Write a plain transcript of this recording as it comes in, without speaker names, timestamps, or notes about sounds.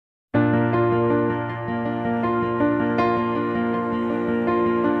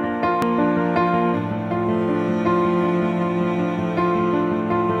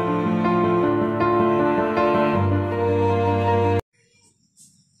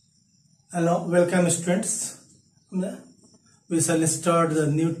Hello, welcome students. We shall start the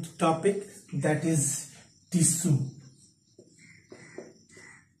new topic, that is tissue.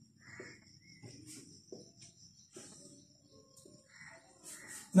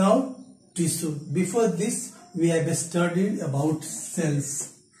 Now tissue. Before this we have studied about cells.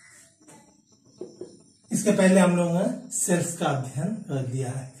 इसके पहले हम लोगों ने sales का अध्ययन कर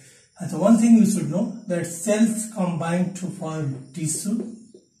लिया है. अच्छा, one thing you should know that cells combine to form tissue.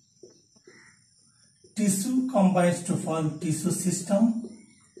 Tissue combines to form tissue system.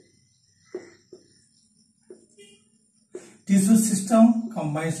 Tissue system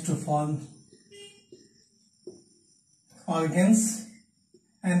combines to form organs,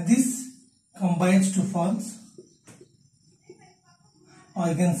 and this combines to form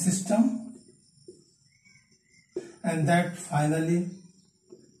organ system, and that finally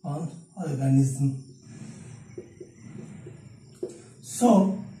on organism.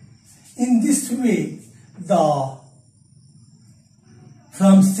 So in this way, the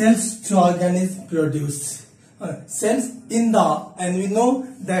from cells to organism produce cells in the, and we know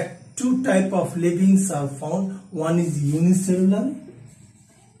that two type of livings are found. One is unicellular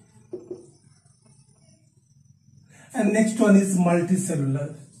and next one is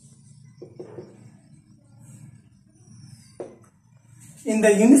multicellular. In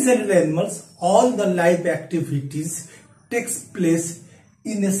the unicellular animals, all the life activities takes place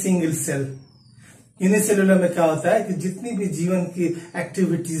in a single cell. Unicellular में क्या होता है कि जितनी भी जीवन की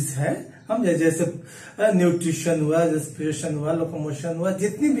activities है, हम जैसे न्यूट्रिशन हुआ, रेस्पिरेशन हुआ, लोकोमोशन हुआ,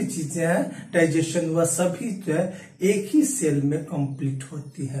 जितनी भी चीजें हैं, डाइजेशन हुआ, सभी जो है एक ही सेल में कंप्लीट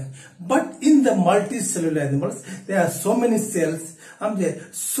होती है. But in the multi cellular animals there are so many sales, समझे.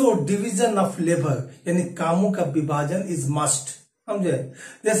 सो डिवीजन ऑफ लेबर यानी कामों का विभाजन इज मस्ट, समझे.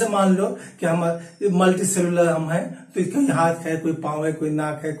 जैसे मान लो कि हमारे मल्टी सेलुलर हम हैं, तो कोई हाथ है, कोई पांव है, कोई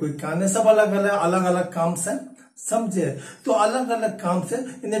नाक है, कोई कान है, सब अलग अलग काम से, समझे. तो अलग अलग काम से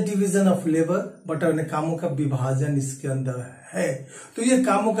in division of labour but कामों का विभाजन इसके अंदर है. तो ये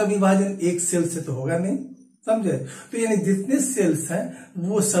कामों का विभाजन एक सेल से तो होगा नहीं, समझे. तो यानी जितने सेल्स हैं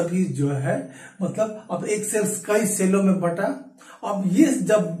वो सभी जो है, मतलब अब एक सेल्स कई सेलों में बटा. अब ये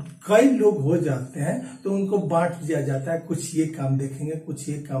जब कई लोग हो जाते हैं तो उनको बांट दिया जाता है, कुछ ये काम देखेंगे, कुछ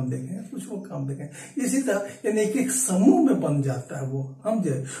ये काम देखेंगे, कुछ वो काम देखेंगे. इसी तरह यानी एक एक समूह में बन जाता है वो,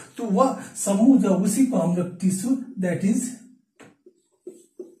 समझे. तो वह समूह जो उसी को हम लोग tissue, that is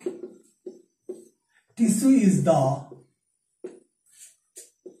tissue is the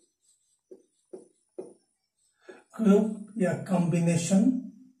group या कॉम्बिनेशन,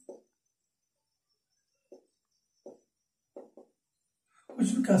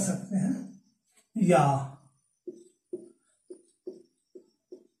 कुछ भी कह सकते हैं, या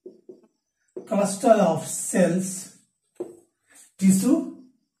क्लस्टर ऑफ सेल्स. टिश्यू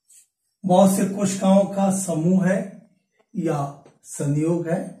बहुत से कोशिकाओं का समूह है, या संयोग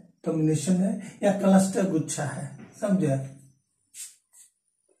है, कॉम्बिनेशन है, या क्लस्टर गुच्छा है, समझे.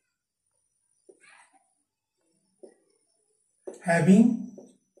 Having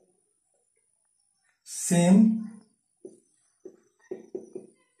same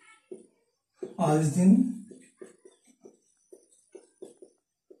origin,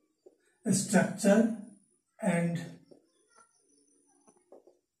 structure and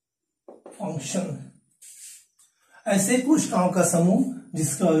function. ऐसे कोशिकाओं का समूह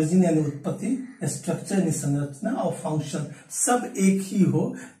जिसका ओरिजिन यानी उत्पत्ति, स्ट्रक्चर यानी संरचना, और फंक्शन सब एक ही हो,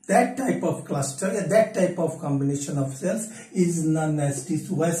 दैट टाइप ऑफ क्लस्टर या that type of combination of sales is known as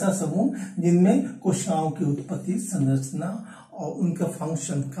tissue. वैसा समूह जिनमें कोशिकाओं की उत्पत्ति, संरचना और उनका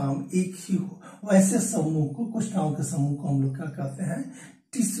फंक्शन, काम एक ही हो, वैसे समूह को, कोशिकाओं के समूह को हम लोग क्या कहते हैं,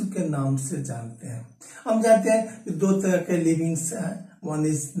 टिश्यू के नाम से जानते हैं. हम जानते हैं कि दो तरह के लिविंग्स हैं, one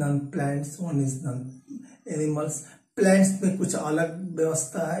is non plants, one is non animals. Plants में कुछ अलग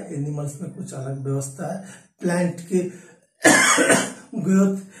व्यवस्था है, एनिमल्स में कुछ अलग व्यवस्था है. प्लांट की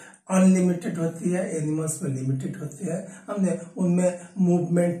ग्रोथ अनलिमिटेड होती है, एनिमल्स में लिमिटेड होती है. हमने उनमें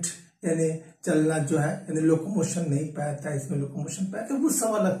मूवमेंट यानी चलना जो है, यानी लोकोमोशन नहीं पाता है, इसमें लोकोमोशन पाता है, वो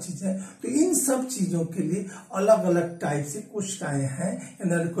सब अलग चीजें हैं. तो इन सब चीजों के लिए अलग अलग टाइप से कोशिकाएं हैं,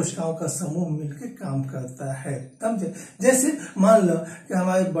 यानी कोशिकाओं का समूह मिलकर काम करता है, समझे. जैसे मान लो कि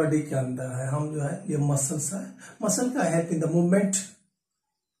हमारे बॉडी के अंदर है, हम जो है ये मसल्स है, मसल का हेल्प इन द मूवमेंट,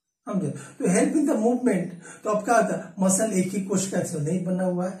 समझे. तो हेल्प इन द मूवमेंट, तो अब क्या होता है, मसल एक ही कोशिका से नहीं बना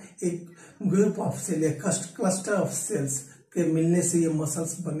हुआ है, एक group of cell, cluster of sales के मिलने से ये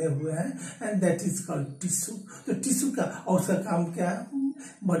मसल्स बने हुए हैं, and that is called tissue. तो टिश्यू का और उसका काम क्या है,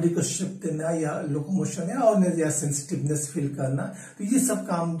 बॉडी को शेप देना या लोकोमोशन है और या सेंसिटिवनेस फील करना, तो ये सब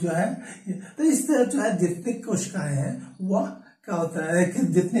काम जो है, तो इस तरह जो है जितने कोशिकाएं हैं वह क्या होता है कि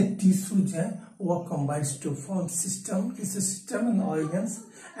जितने टिश्यूज हैं वो combines to form system, system and organs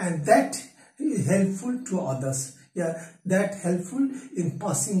and that helpful to others या that helpful in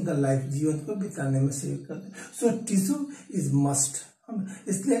passing the life, जीवन को बिताने में सहयोग करते हैं। सो टिश्यू इज मस्ट,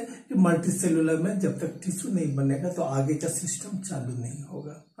 इसलिए कि मल्टी सेलुलर में जब तक टिश्यू नहीं बनेगा तो आगे का सिस्टम चालू नहीं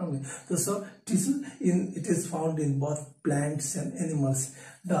होगा। तो so tissue it is found in both plants and animals.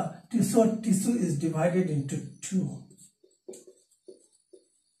 The tissue is divided into two.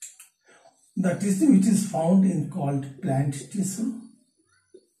 The tissue which is found in called plant tissue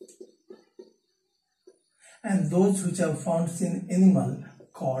and those which are found in animal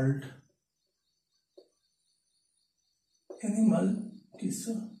called animal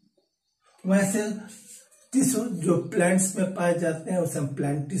tissue। वैसे tissue जो plants में पाए जाते हैं उसे हम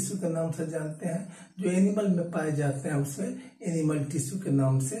plant tissue के नाम से जानते हैं, जो एनिमल में पाए जाते हैं उसे एनिमल टिश्यू के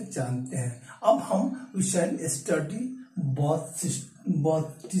नाम से जानते हैं। अब हम we shall study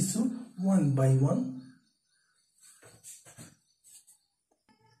both tissue one by one।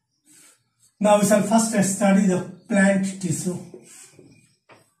 Now we shall first study the plant tissue।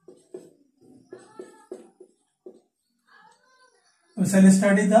 We shall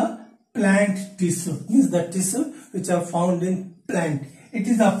study the plant tissue, means the tissue which are found in plant.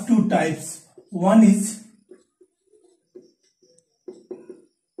 It is of two types. One is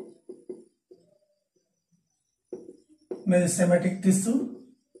meristematic tissue.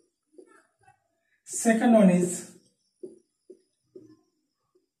 Second one is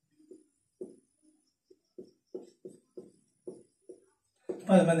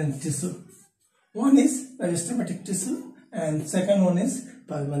permanent tissue. One is meristematic tissue and second one is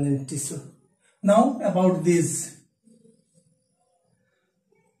permanent tissue. Now about this,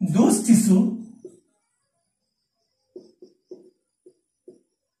 those tissue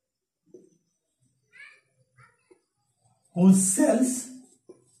whose cells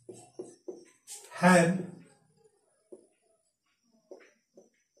have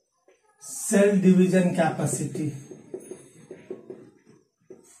cell division capacity,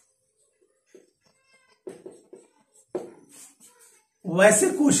 वैसे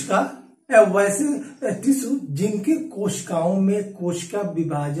कोशिका वैसे tissue जिनके कोशिकाओं में कोशिका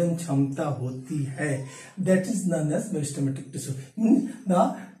विभाजन क्षमता होती है, that is known as meristematic tissue. The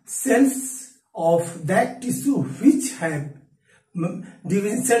sales of that tissue which have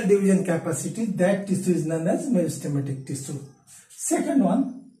cell division capacity, that tissue is known as meristematic tissue. Second one,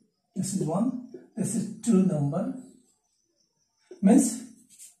 this is 1, this is 2 number, means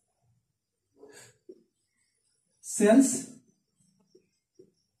cells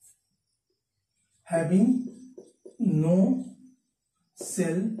having no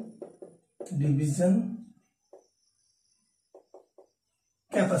cell division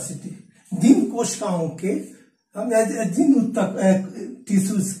capacity। जिन कोशिकाओं के जिन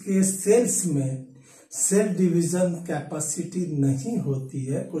tissues के sales में cell division capacity नहीं होती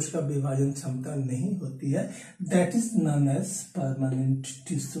है, कोशिका विभाजन क्षमता नहीं होती है, that is known as permanent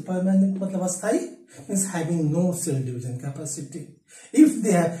tissue. Permanent मतलब अस्थायी, means having no cell division capacity. If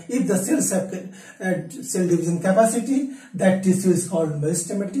the cells have cell division capacity, that tissue is called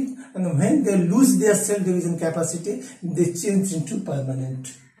meristematic, and when they lose their cell division capacity, they change into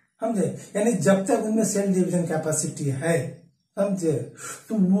permanent। समझे? यानी जब तक उनमें cell division capacity है, समझे,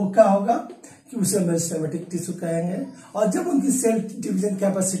 तो वो क्या होगा कि उसे मेरिस्टेमेटिक टिश्यू कहेंगे, और जब उनकी सेल डिवीजन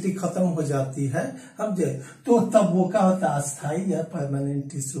कैपेसिटी खत्म हो जाती है, समझे, तो तब वो क्या होता है, अस्थायी या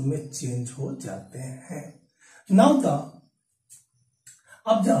परमानेंट टिश्यू में चेंज हो जाते हैं। नाउ द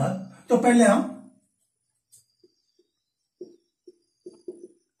अब तो पहले हम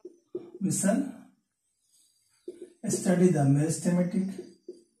we shall study the meristematic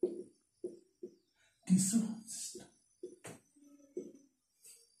tissue system.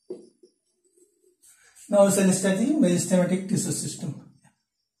 Now we shall study meristematic tissue system.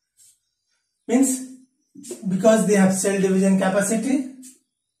 Means because they have cell division capacity,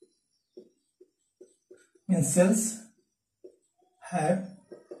 means cells have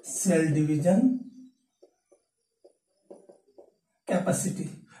cell division capacity।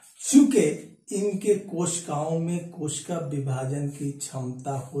 चूंकि इनके कोशिकाओं में कोशिका विभाजन की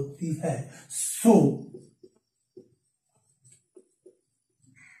क्षमता होती है, सो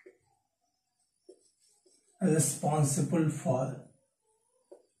रिस्पॉन्सिबल फॉर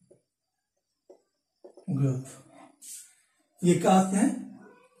ग्रोथ। ये क्या होते हैं,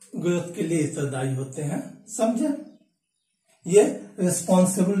 ग्रोथ के लिए उत्तरदायी होते हैं, समझे। ये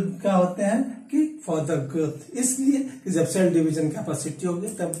रिस्पॉन्सिबल क्या होते हैं कि फॉर द ग्रोथ, इसलिए कि जब सेल डिवीजन कैपेसिटी होगी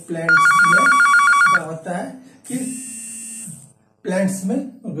तब प्लांट्स में क्या होता है कि प्लांट्स में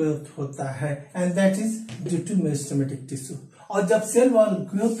ग्रोथ होता है, and that is due to meristematic tissue. और जब सेल वॉल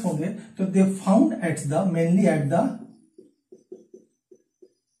ग्रोथ होंगे तो they found at the mainly at the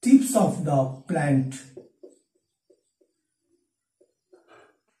tips of the plant.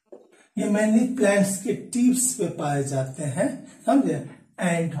 ये मेनली प्लांट्स के टिप्स पे पाए जाते हैं, समझे।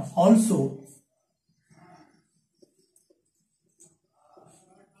 And also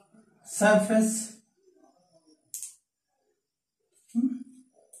surface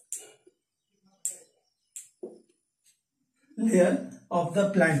layer of the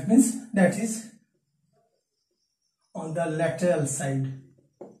plant, means that is on the lateral side,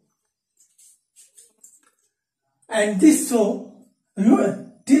 and this so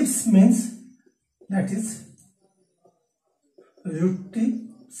tips means that is root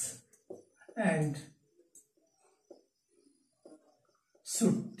tips and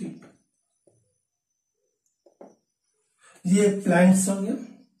shoot tip। ये plants हो गए।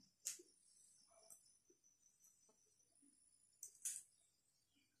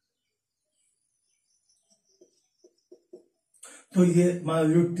 तो ये हमारा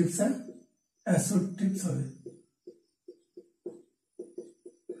रूट टिप्स है, एसोट टिप्स हो गए,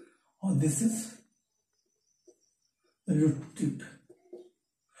 और दिस इज रूट टिप।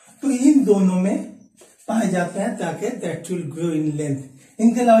 तो इन दोनों में पाए जाते हैं ताकि that will grow in length.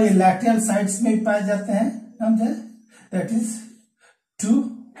 इनके अलावा ये लैटरल साइड्स में भी पाए जाते हैं, समझे, that is to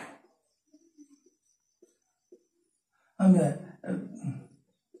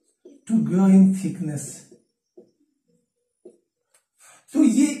grow in thickness. तो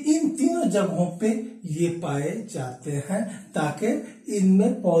ये इन तीनों जगहों पे ये पाए जाते हैं ताकि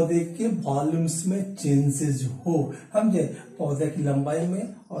इनमें पौधे के वॉल्यूम्स में चेंजेस हो, समझे, पौधे की लंबाई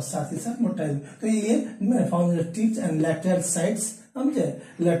में और साथ ही साथ मोटाई में। तो ये found tips and lateral sides, समझे,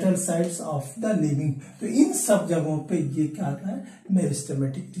 lateral sides of the living. तो इन सब जगहों पे ये क्या है,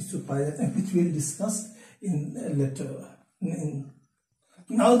 मेरिस्टेमेटिक टिश्यू पाए जाते हैं, which will discuss in letter.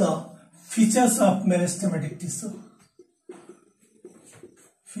 Now the features of meristematic tissue.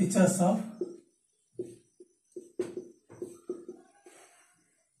 Features of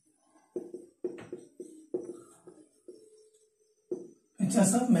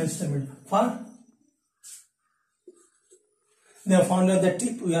meristematic. For they are found at the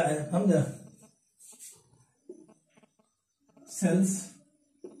tip. We are from the cells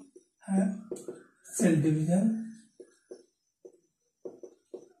have cell division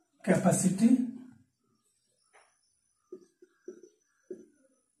capacity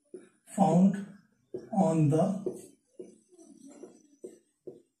found on the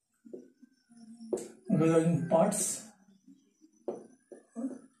growing parts,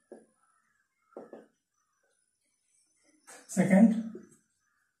 second,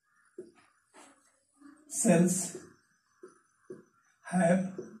 cells have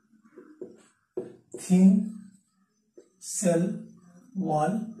thin cell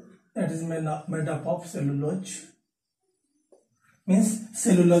wall that is made up of cellulose, means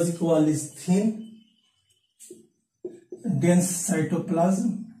cellulosic wall is thin, dense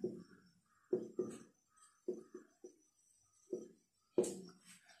cytoplasm,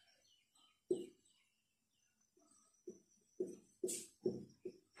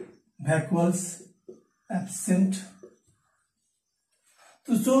 vacuoles absent.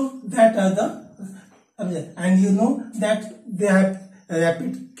 So that are the, and you know that they have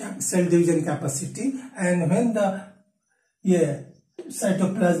rapid cell division capacity, and when the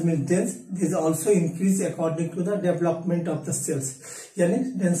cytoplasm is dense, this also increase according to the development of the cells। यानी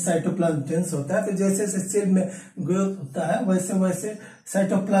dense cytoplasm dense होता है तो जैसे जैसे cell में growth होता है वैसे वैसे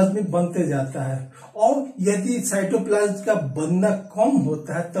साइटोप्लाज्म भी बनते जाता है, और यदि साइटोप्लाज्म का बनना कम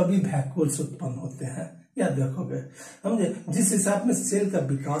होता है तभी वैक्यूल्स उत्पन्न होते हैं। या देखोगे, समझे, जिस हिसाब में सेल का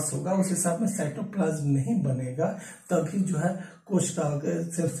विकास होगा उस हिसाब में साइटोप्लाज्म नहीं बनेगा, तभी जो है कोशिका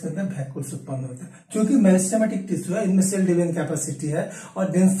सेल्स के अंदर वैक्यूल्स उत्पन्न होते हैं। क्योंकि मेरिस्टेमेटिक टिश्यू है, इनमें सेल डिवीजन कैपेसिटी है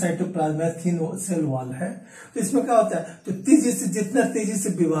और डेंस साइटोप्लाज्म है, थिन सेल वॉल है। तो इसमें क्या होता है, तो तेजी से जितना तेजी से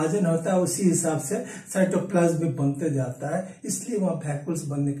विभाजन होता है उसी हिसाब से साइटोप्लाज्म भी बनते जाता है, इसलिए वहां वैक्यूल्स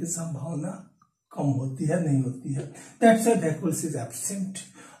बनने की संभावना कम होती है, नहीं होती है। That's why vacuoles is absent.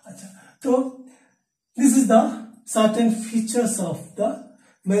 अच्छा, तो this is the certain features of the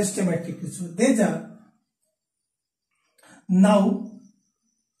meristematic tissue. These are now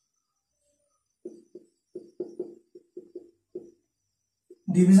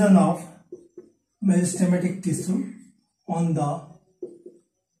division of meristematic tissue on the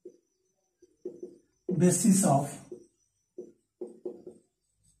basis of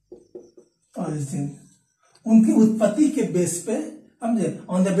origin। उनकी उत्पत्ति के बेस पे, समझे,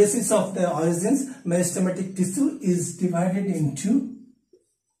 on the basis of the origins, meristematic tissue is divided into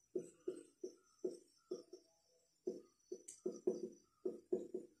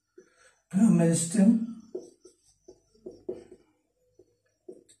meristem,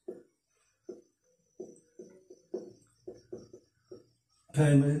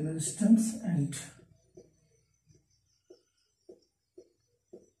 primary meristems and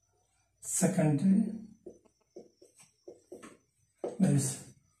secondary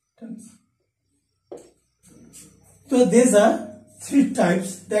meristems. So these are three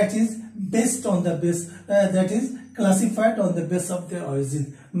types that is based on the base, that is classified on the base of their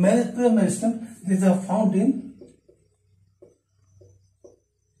origin. Meristem, these are found in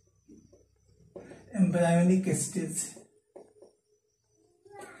embryonic stage.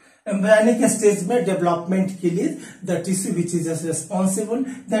 Embryonic stage में development के लिए the tissue which is responsible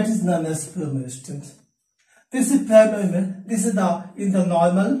that is known as प्यूमेरिस्टेम्स. This is primary, this is the in the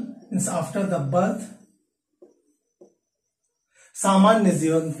normal means after the birth, सामान्य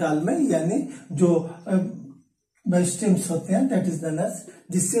जीवन काल में, यानी जो meristems होते हैं दैट इज नोन एज,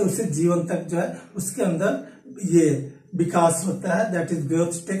 जिससे उसे जीवन तक जो है उसके अंदर ये विकास होता है, that is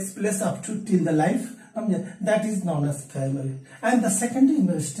growth takes place up to till the life. That is known as primary. And the secondary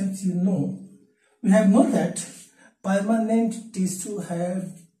meristems, you know, we have known that permanent tissue have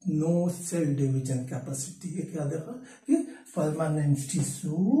no cell division capacity. ये क्या देखा कि permanent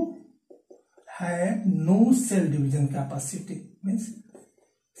tissue have no cell division capacity, means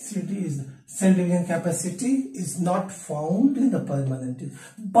cell division capacity is not found in the permanent tissue,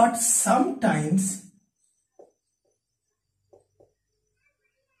 but sometimes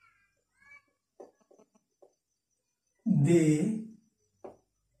they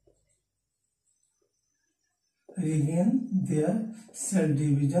regain their cell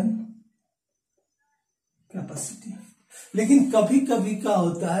division capacity. लेकिन कभी कभी क्या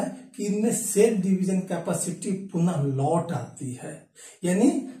होता है कि इनमें सेल डिवीजन कैपेसिटी पुनः लौट आती है, यानी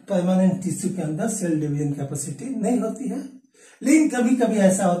परमानेंट टिश्यू के अंदर सेल डिवीजन कैपेसिटी नहीं होती है, लेकिन कभी कभी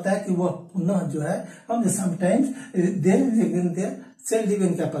ऐसा होता है कि वह पुनः जो है हम sometimes they regain there cell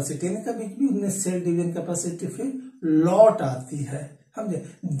division capacity, कभी भी उनमें सेल डिवीजन कैपेसिटी फिर लौट आती है, समझे,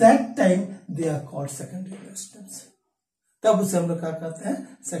 that time they are called secondary meristems. तब उसे हम लोग क्या कहते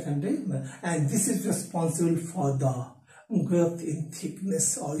हैं, secondary. And this is responsible for the growth in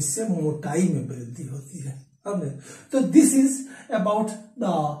thickness, और इससे मोटाई में वृद्धि होती है. तो this is about the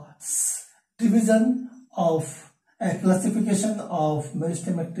division of classification of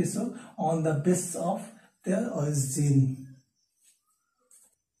मेरिस्टेमिक tissue on the base of their origin.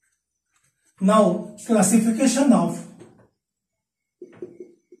 Now classification of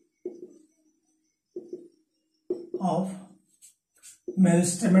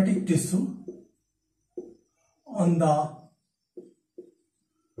meristematic tissue on the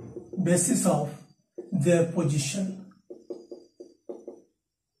basis of their position.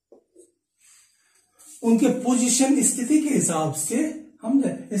 उनके position, स्थिति के हिसाब से, हम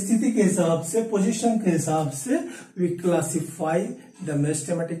स्थिति के हिसाब से, पोजीशन के हिसाब से we classify the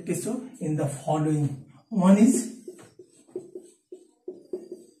meristematic tissue in the following. One is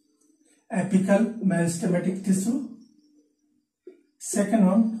apical meristematic tissue, second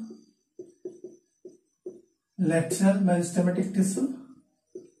one lateral meristematic tissue,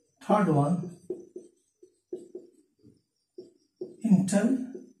 third one intercalary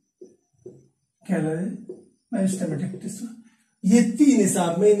meristematic tissue. ये तीन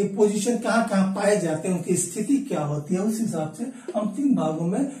हिसाब में इन पोजीशन कहाँ कहाँ पाए जाते हैं, उनकी स्थिति क्या होती है, उस हिसाब से हम तीन भागों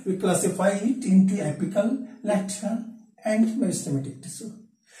में we classify it into apical, lateral and meristematic tissue.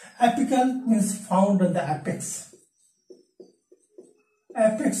 Apical means found on the apex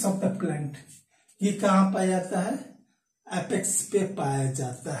of the plant. ये कहाँ पाया जाता है, एपेक्स पे पाया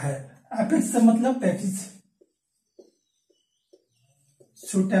जाता है. एपेक्स का मतलब that is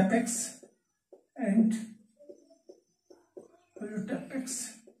shoot apex and root apex.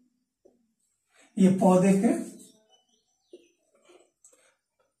 ये पौधे के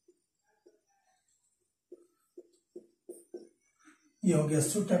ये हो गया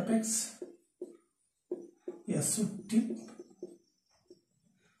शूट एपेक्स, या शूट टिप,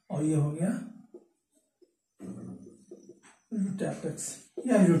 और ये हो गया root apex.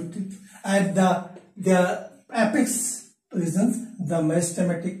 Yeah, root tip. At the apex regions, the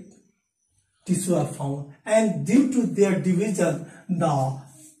meristematic tissue are found, and due to their division, the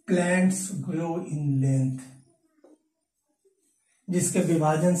plants grow in length. जिसके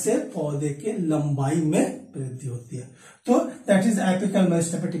विभाजन से पौधे के लंबाई में वृद्धि होती है. तो that is apical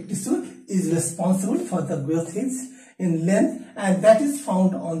meristematic tissue is responsible for the growth in length, and that is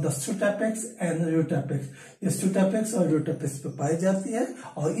found on the shoot apex and root apex. ये shoot apex और root apex पे पाई जाती है,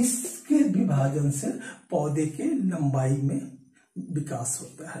 और इसके विभाजन से पौधे के लंबाई में विकास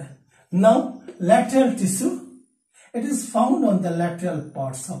होता है. Now lateral tissue, it is found on the lateral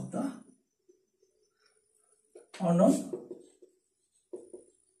parts of the found on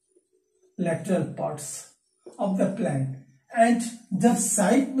lateral parts of the plant. And जब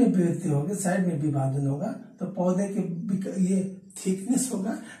साइड में वृद्धि होगी, साइड में विभाजन होगा, तो पौधे के ये थिकनेस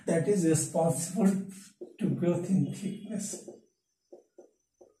होगा, that is responsible to growth in thickness.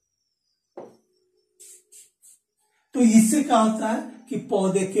 तो इससे क्या होता है कि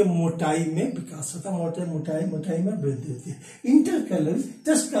पौधे के मोटाई में विकास होता है, मोटाई में वृद्धि होती है। इंटरकैलरी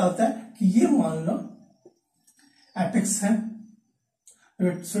जस्ट क्या होता है कि ये मान लो एपेक्स है,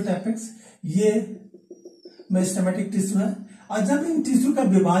 शूट एपेक्स, ये मेरिस्टेमेटिक टिश्यू है, और जब इन टिश्यू का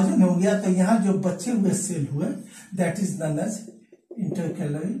विभाजन हो गया तो यहाँ जो बचे हुए सेल हुए that is known as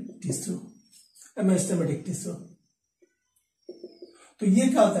intercalary tissue, meristematic tissue. तो ये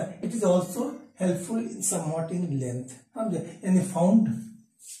क्या होता है, it is also helpful in somewhat in length, समझे, यानी found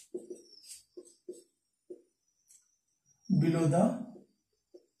below the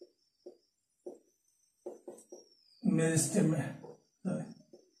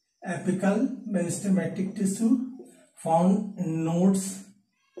apical meristematic tissue, found in nodes,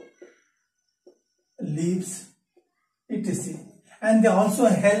 leaves, etc. And they also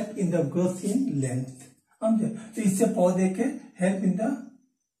help in the growth in length. समझे, तो इससे पौधे के help in the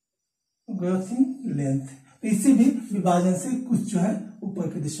growth in length, तो इससे भी विभाजन से कुछ जो है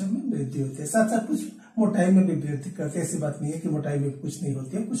ऊपर की दिशा में वृद्धि होती है, साथ साथ कुछ मोटाई में भी वृद्धि करते हैं। ऐसी बात नहीं है कि मोटाई में कुछ नहीं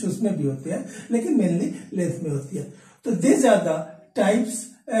होती है, कुछ उसमें भी होती है, लेकिन मेनली लेंथ में होती है। तो these are the types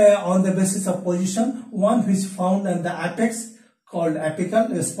on the basis of position, one which found on the apex called apical,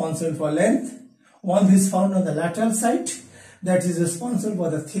 responsible for length, one which found on the lateral side that is responsible for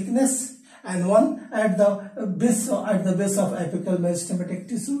the thickness, and one at the base of apical meristematic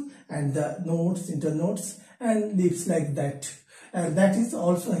tissue and the nodes, internodes and leaves like that, and that is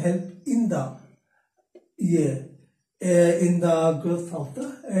also help in the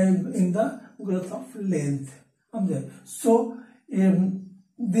growth of length. So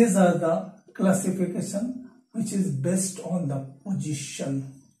these are the classification which is based on the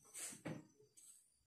position.